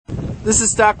This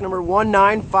is stock number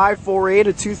 19548,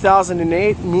 a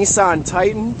 2008 Nissan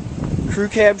Titan Crew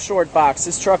Cab Short Box.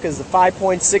 This truck is a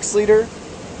 5.6 liter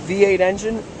V8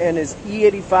 engine and is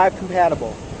E85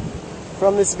 compatible.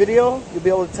 From this video, you'll be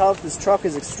able to tell that this truck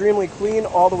is extremely clean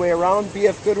all the way around.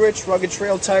 BF Goodrich rugged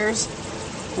trail tires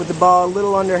with about a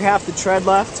little under half the tread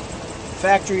left.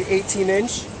 Factory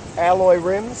 18-inch alloy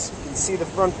rims. You can see the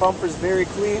front bumper is very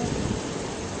clean.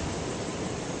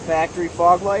 Factory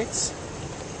fog lights.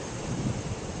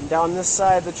 And down this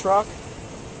side of the truck,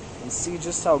 you can see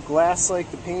just how glass-like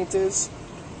the paint is,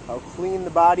 how clean the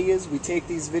body is. We take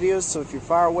these videos so if you're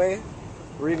far away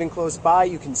or even close by,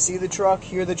 you can see the truck,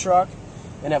 hear the truck,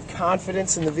 and have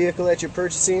confidence in the vehicle that you're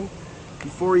purchasing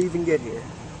before you even get here.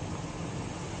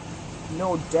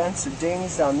 No dents or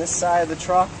dings down this side of the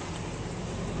truck.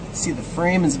 See, the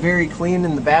frame is very clean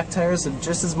and the back tires have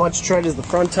just as much tread as the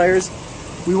front tires.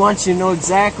 We want you to know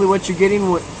exactly what you're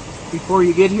getting before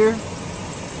you get here.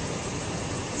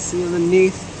 See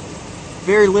underneath,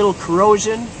 very little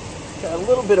corrosion. Got a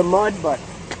little bit of mud, but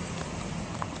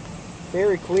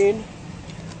very clean.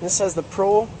 This has the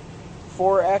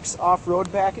PRO-4X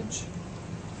off-road package.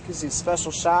 Gives you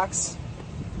special shocks,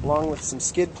 along with some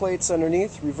skid plates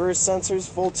underneath, reverse sensors,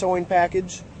 full towing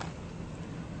package.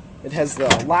 It has the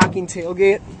locking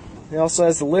tailgate. It also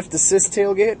has the lift assist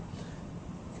tailgate.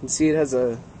 You can see it has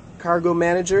a cargo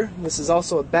manager. This is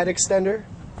also a bed extender.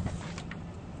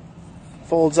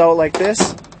 Folds out like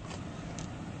this.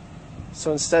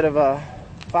 So instead of a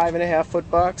 5.5 foot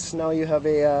box, now you have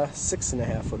a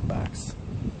 6.5 foot box.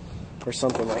 Or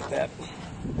something like that.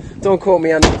 Don't quote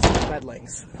me on these bed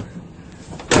lengths.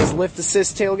 There's lift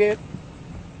assist tailgate,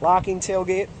 locking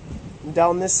tailgate, and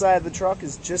down this side of the truck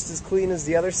is just as clean as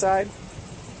the other side.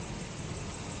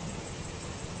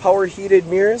 Power heated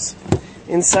mirrors.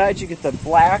 Inside you get the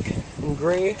black and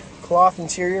gray cloth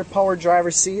interior power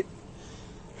driver seat.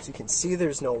 As you can see,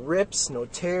 there's no rips, no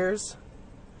tears.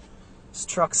 This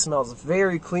truck smells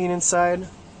very clean inside.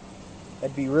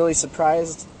 I'd be really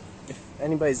surprised if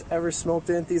anybody's ever smoked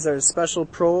in it. These are special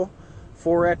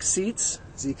PRO-4X seats,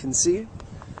 as you can see.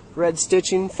 Red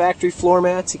stitching, factory floor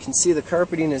mats. You can see the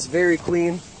carpeting is very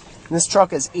clean. And this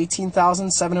truck has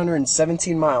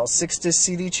 18,717 miles. 6-disc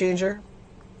CD changer.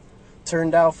 Turn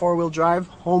dial 4-wheel drive,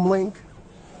 home link.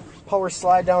 Power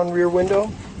slide down rear window.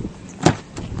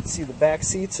 See, the back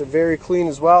seats are very clean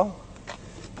as well.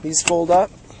 These fold up.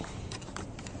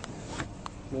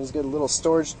 There's got a little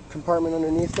storage compartment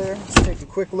underneath there. Let's take a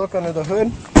quick look under the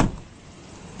hood.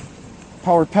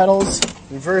 Power pedals,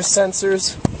 reverse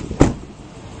sensors.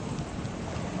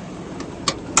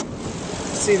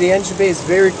 See, the engine bay is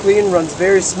very clean, runs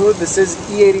very smooth. This is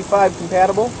E85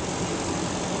 compatible.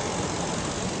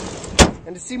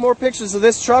 And to see more pictures of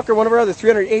this truck or one of our other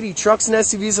 380 trucks and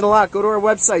SUVs in a lot, go to our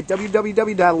website,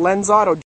 www.lenzauto.com.